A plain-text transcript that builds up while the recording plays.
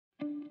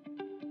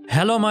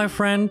Hello my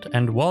friend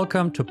and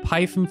welcome to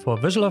Python for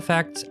visual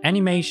effects,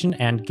 animation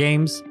and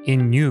games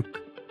in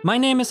Nuke. My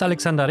name is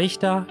Alexander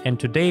Richter and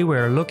today we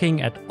are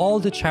looking at all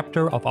the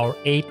chapter of our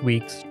 8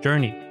 weeks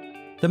journey.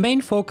 The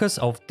main focus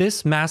of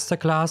this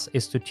masterclass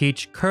is to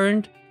teach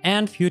current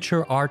and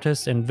future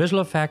artists in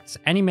visual effects,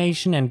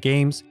 animation and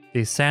games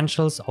the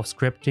essentials of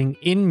scripting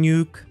in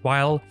Nuke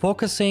while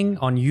focusing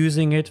on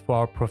using it for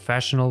our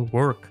professional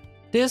work.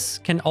 This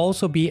can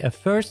also be a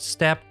first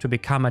step to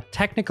become a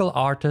technical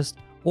artist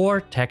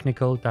or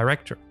technical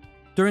director.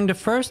 During the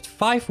first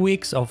 5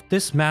 weeks of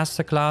this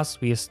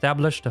masterclass, we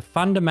established the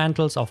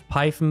fundamentals of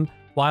Python,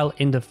 while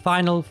in the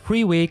final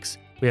 3 weeks,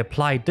 we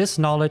applied this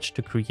knowledge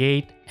to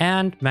create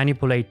and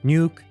manipulate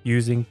Nuke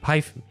using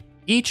Python.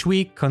 Each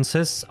week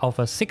consists of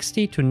a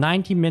 60 to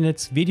 90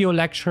 minutes video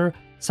lecture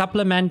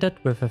supplemented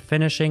with a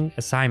finishing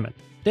assignment.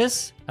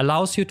 This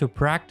allows you to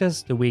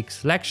practice the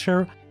week's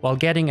lecture while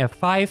getting a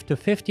 5 to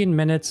 15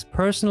 minutes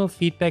personal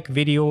feedback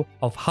video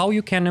of how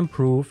you can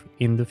improve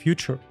in the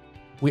future.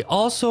 We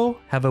also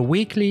have a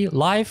weekly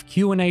live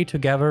Q&A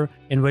together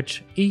in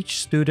which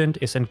each student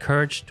is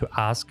encouraged to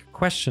ask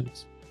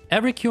questions.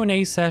 Every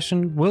Q&A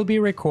session will be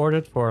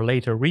recorded for a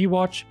later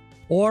rewatch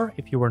or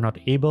if you were not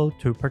able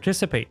to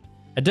participate.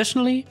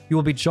 Additionally, you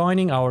will be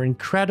joining our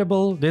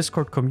incredible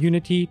Discord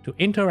community to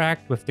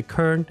interact with the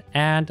current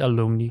and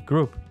alumni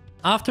group.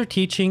 After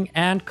teaching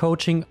and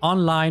coaching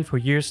online for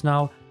years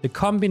now, the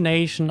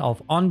combination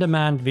of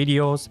on-demand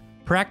videos,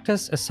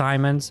 practice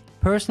assignments,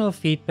 personal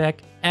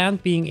feedback,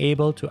 and being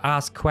able to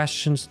ask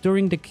questions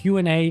during the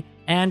Q&A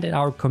and in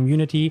our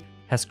community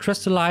has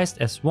crystallized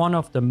as one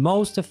of the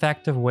most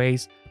effective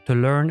ways to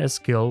learn a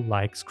skill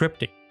like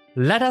scripting.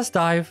 Let us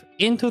dive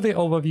into the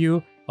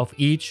overview of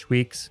each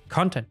week's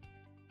content.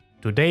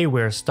 Today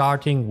we're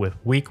starting with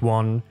week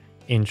 1,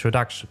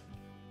 Introduction.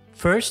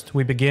 First,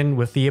 we begin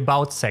with the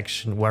About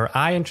section, where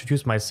I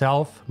introduce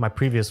myself, my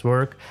previous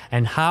work,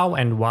 and how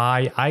and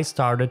why I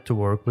started to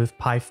work with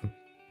Python.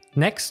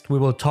 Next, we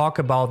will talk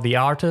about the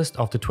artist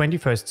of the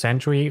 21st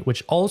century,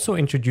 which also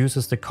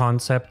introduces the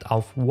concept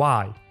of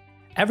why.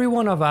 Every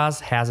one of us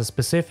has a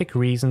specific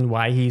reason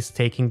why he's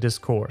taking this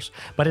course,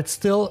 but it's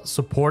still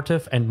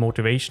supportive and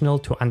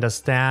motivational to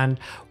understand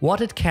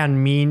what it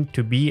can mean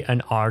to be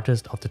an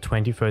artist of the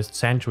 21st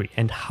century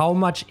and how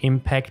much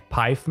impact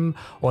Python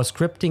or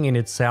scripting in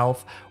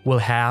itself will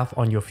have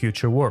on your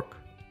future work.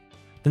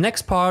 The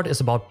next part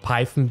is about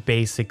Python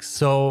basics.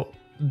 So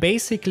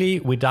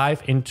basically we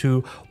dive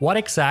into what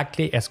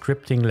exactly a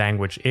scripting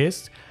language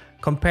is,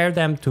 compare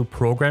them to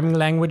programming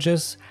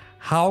languages,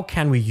 how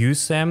can we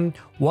use them,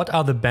 what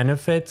are the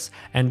benefits,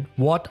 and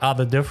what are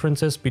the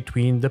differences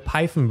between the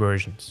Python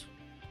versions.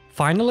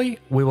 Finally,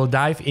 we will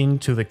dive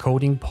into the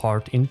coding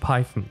part in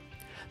Python.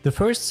 The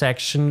first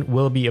section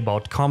will be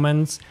about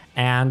comments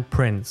and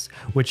prints,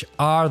 which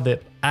are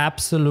the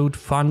absolute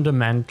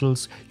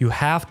fundamentals you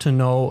have to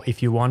know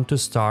if you want to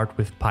start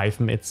with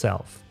Python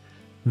itself.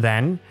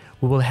 Then,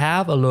 we will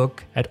have a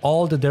look at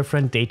all the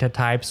different data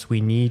types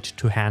we need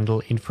to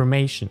handle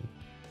information.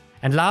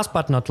 And last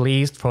but not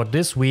least, for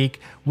this week,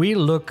 we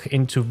look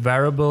into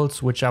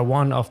variables, which are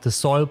one of the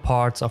soil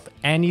parts of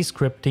any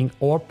scripting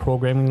or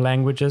programming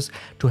languages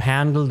to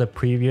handle the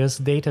previous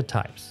data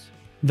types.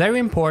 Very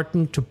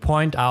important to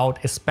point out,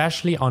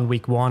 especially on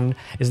week 1,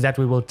 is that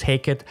we will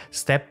take it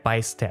step by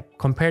step,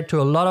 compared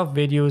to a lot of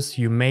videos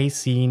you may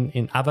see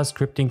in other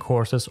scripting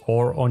courses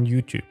or on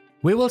YouTube.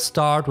 We will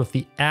start with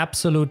the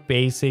absolute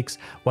basics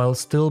while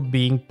still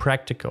being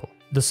practical.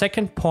 The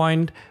second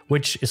point,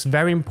 which is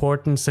very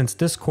important since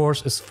this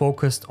course is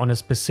focused on a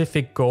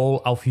specific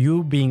goal of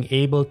you being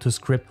able to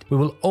script, we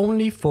will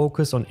only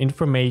focus on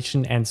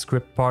information and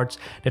script parts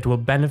that will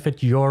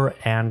benefit your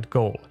end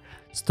goal: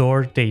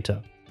 store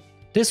data.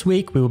 This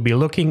week we will be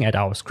looking at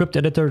our script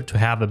editor to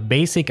have a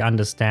basic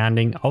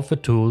understanding of the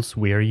tools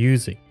we are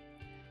using.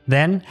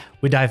 Then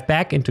we dive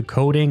back into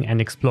coding and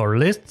explore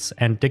lists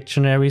and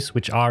dictionaries,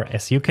 which are,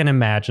 as you can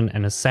imagine,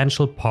 an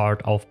essential part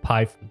of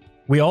Python.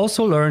 We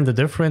also learn the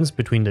difference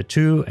between the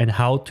two and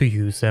how to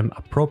use them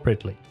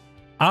appropriately.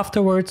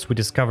 Afterwards, we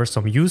discover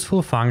some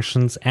useful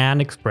functions and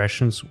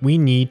expressions we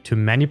need to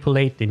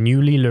manipulate the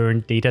newly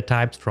learned data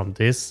types from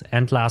this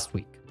and last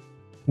week.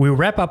 We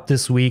wrap up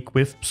this week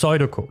with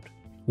pseudocode.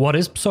 What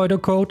is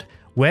pseudocode?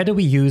 Where do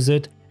we use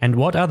it? And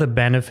what are the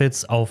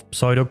benefits of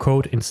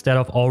pseudocode instead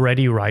of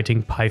already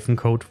writing Python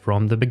code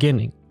from the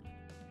beginning?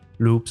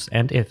 Loops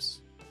and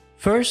ifs.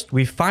 First,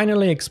 we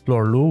finally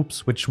explore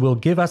loops, which will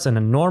give us an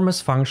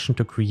enormous function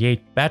to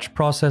create batch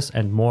process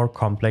and more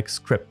complex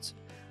scripts.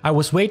 I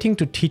was waiting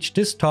to teach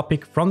this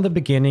topic from the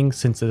beginning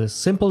since it is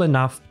simple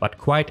enough but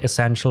quite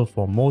essential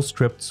for most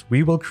scripts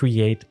we will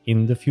create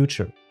in the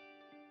future.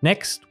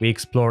 Next, we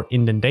explore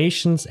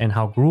indentations and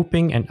how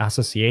grouping and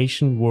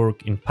association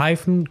work in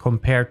Python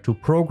compared to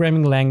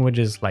programming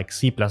languages like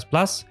C++.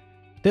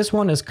 This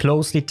one is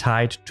closely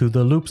tied to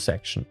the loop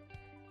section.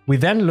 We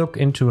then look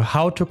into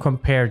how to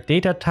compare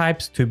data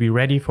types to be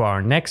ready for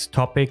our next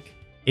topic,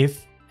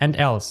 if and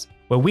else,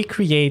 where we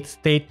create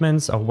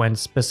statements of when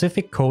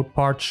specific code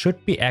parts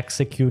should be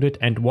executed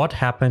and what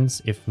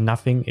happens if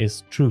nothing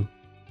is true.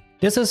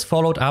 This is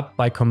followed up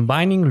by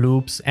combining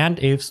loops and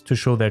ifs to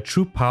show their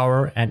true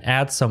power and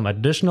add some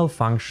additional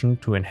function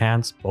to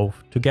enhance both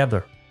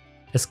together.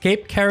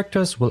 Escape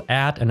characters will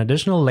add an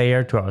additional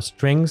layer to our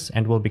strings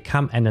and will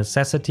become a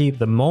necessity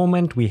the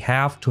moment we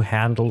have to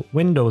handle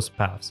Windows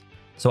paths.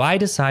 So I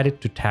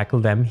decided to tackle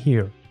them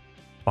here: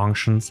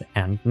 functions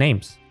and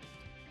names.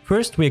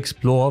 First, we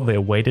explore the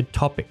awaited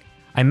topic.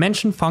 I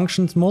mentioned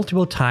functions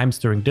multiple times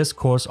during this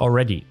course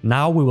already.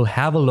 Now we will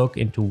have a look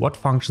into what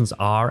functions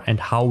are and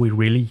how we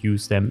really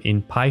use them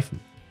in Python.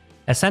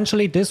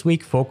 Essentially, this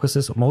week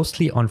focuses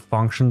mostly on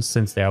functions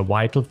since they are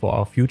vital for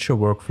our future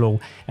workflow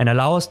and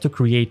allow us to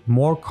create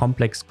more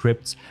complex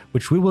scripts,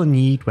 which we will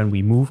need when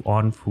we move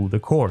on through the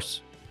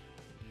course.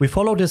 We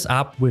follow this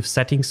up with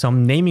setting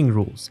some naming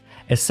rules.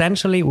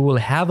 Essentially, we will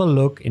have a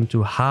look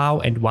into how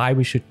and why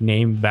we should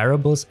name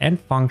variables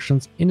and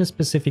functions in a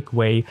specific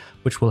way,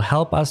 which will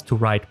help us to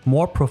write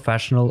more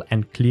professional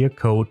and clear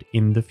code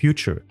in the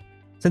future.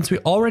 Since we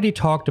already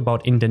talked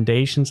about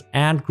indentations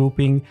and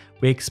grouping,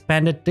 we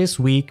expanded this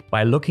week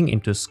by looking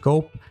into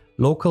scope,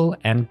 local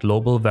and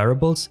global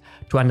variables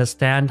to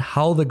understand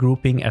how the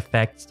grouping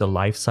affects the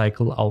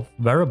lifecycle of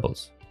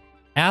variables.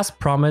 As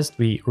promised,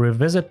 we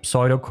revisit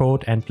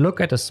pseudocode and look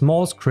at a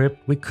small script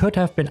we could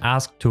have been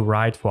asked to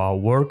write for our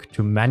work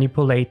to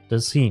manipulate the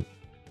scene.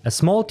 A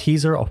small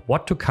teaser of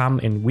what to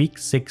come in week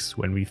 6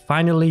 when we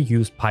finally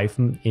use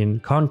Python in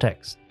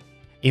context.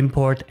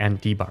 Import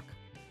and debug.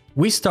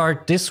 We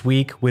start this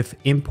week with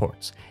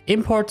imports.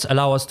 Imports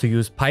allow us to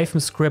use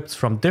Python scripts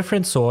from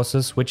different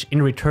sources, which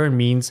in return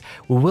means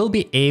we will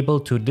be able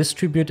to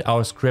distribute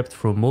our script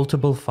through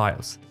multiple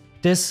files.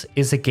 This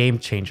is a game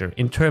changer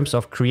in terms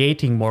of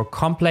creating more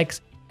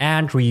complex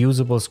and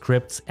reusable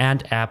scripts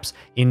and apps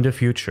in the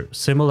future,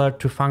 similar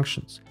to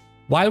functions.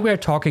 While we are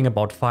talking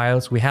about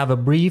files, we have a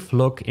brief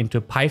look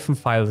into Python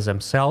files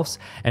themselves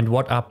and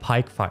what are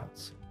Pike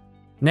files.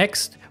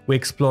 Next, we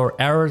explore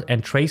errors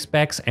and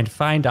tracebacks and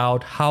find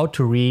out how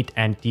to read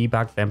and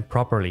debug them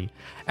properly.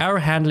 Error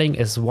handling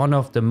is one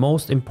of the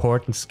most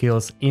important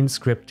skills in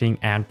scripting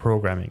and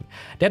programming.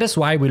 That is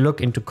why we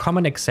look into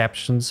common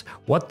exceptions,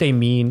 what they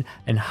mean,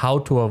 and how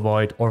to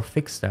avoid or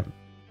fix them.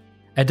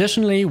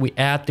 Additionally, we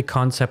add the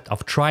concept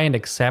of try and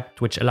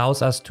except, which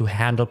allows us to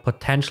handle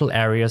potential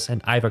errors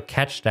and either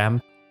catch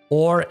them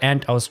or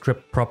end our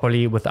script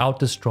properly without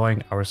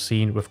destroying our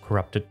scene with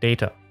corrupted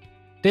data.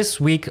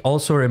 This week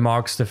also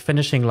remarks the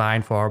finishing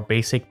line for our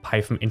basic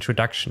Python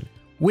introduction.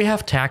 We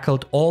have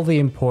tackled all the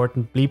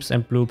important bleeps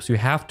and bloops you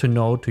have to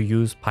know to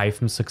use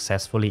Python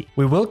successfully.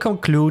 We will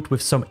conclude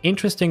with some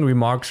interesting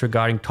remarks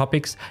regarding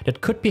topics that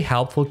could be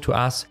helpful to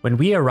us when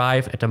we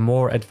arrive at a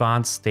more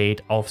advanced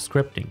state of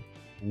scripting.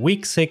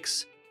 Week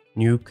 6,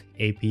 Nuke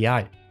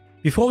API.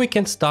 Before we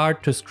can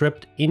start to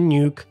script in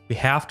Nuke, we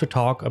have to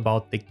talk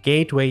about the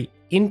gateway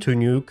into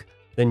Nuke,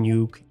 the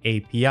Nuke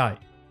API.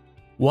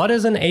 What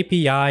is an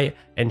API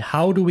and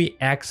how do we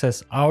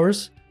access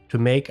ours to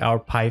make our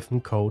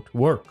Python code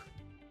work?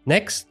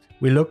 Next,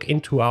 we look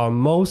into our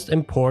most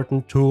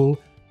important tool,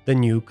 the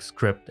Nuke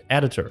script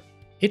editor.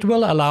 It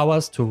will allow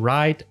us to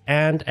write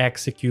and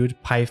execute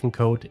Python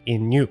code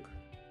in Nuke.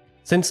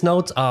 Since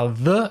nodes are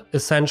the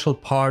essential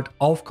part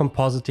of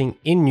compositing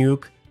in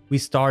Nuke, we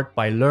start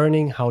by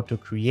learning how to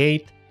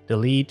create,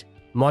 delete,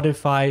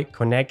 modify,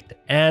 connect,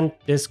 and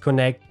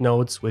disconnect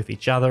nodes with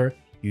each other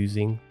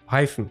using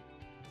Python.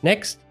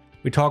 Next,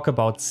 we talk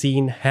about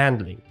scene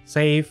handling,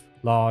 save,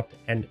 load,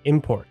 and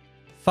import.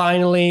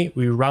 Finally,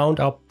 we round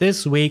up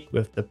this week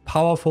with the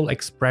powerful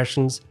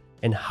expressions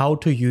and how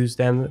to use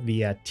them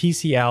via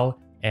TCL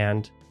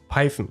and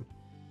Python,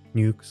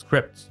 Nuke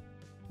scripts.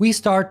 We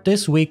start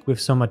this week with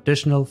some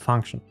additional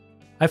functions.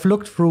 I've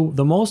looked through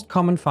the most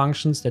common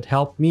functions that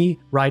help me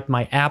write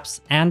my apps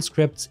and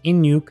scripts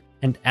in Nuke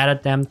and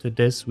added them to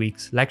this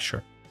week's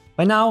lecture.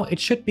 By now, it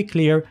should be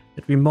clear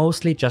that we're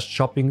mostly just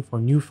shopping for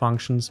new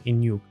functions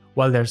in Nuke,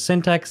 while their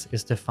syntax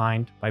is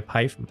defined by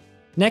Python.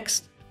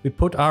 Next, we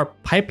put our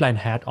pipeline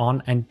hat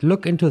on and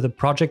look into the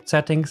project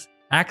settings,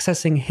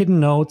 accessing hidden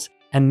nodes,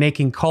 and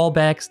making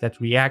callbacks that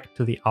react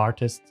to the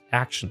artist's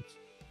actions.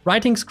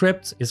 Writing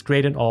scripts is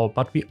great and all,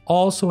 but we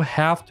also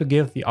have to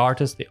give the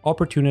artist the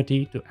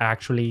opportunity to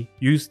actually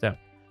use them.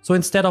 So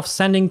instead of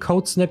sending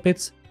code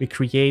snippets, we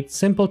create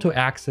simple to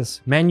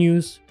access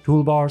menus,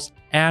 toolbars,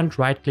 and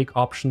right-click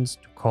options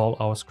to call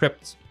our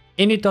scripts.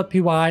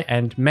 Init.py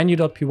and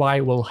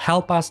menu.py will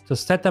help us to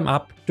set them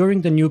up during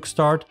the Nuke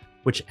start,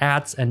 which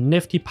adds a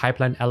nifty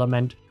pipeline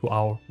element to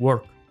our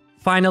work.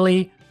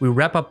 Finally, we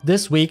wrap up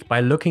this week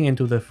by looking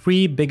into the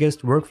 3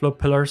 biggest workflow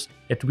pillars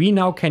that we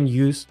now can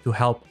use to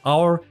help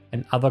our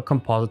and other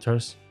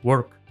compositors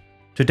work.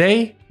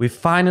 Today, we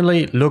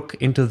finally look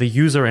into the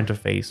user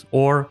interface,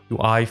 or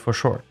UI for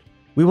short.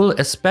 We will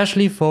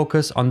especially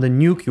focus on the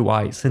Nuke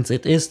UI since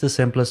it is the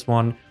simplest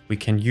one we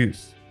can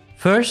use.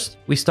 First,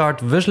 we start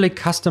visually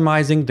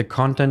customizing the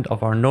content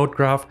of our node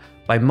graph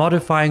by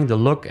modifying the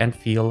look and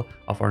feel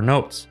of our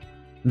nodes.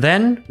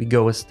 Then we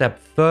go a step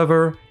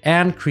further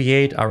and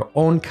create our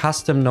own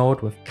custom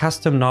node with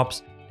custom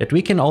knobs that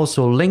we can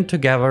also link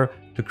together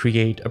to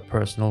create a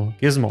personal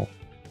gizmo.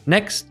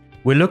 Next,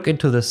 we look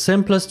into the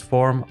simplest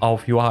form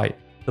of UI,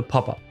 the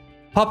pop-up.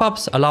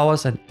 Pop-ups allow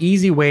us an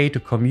easy way to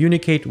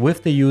communicate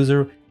with the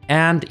user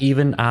and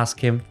even ask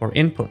him for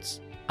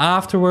inputs.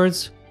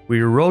 Afterwards,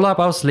 we roll up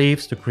our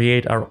sleeves to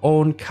create our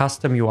own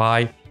custom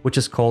UI, which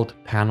is called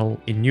panel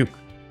in Nuke.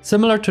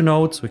 Similar to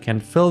nodes, we can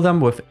fill them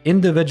with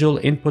individual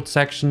input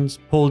sections,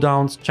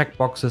 pull-downs,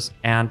 checkboxes,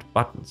 and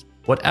buttons,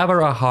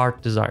 whatever our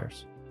heart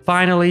desires.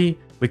 Finally,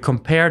 we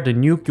compare the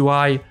Nuke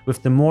UI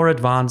with the more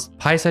advanced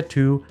PySet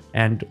 2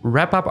 and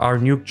wrap up our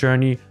Nuke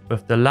journey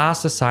with the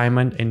last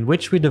assignment in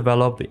which we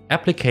develop the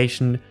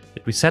application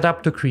that we set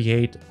up to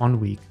create on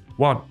week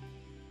 1.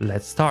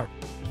 Let's start.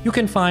 You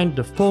can find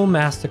the full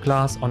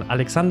masterclass on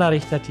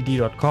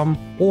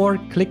alexanderrichtertd.com or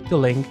click the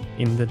link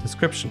in the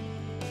description.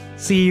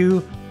 See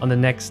you on the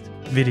next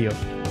video.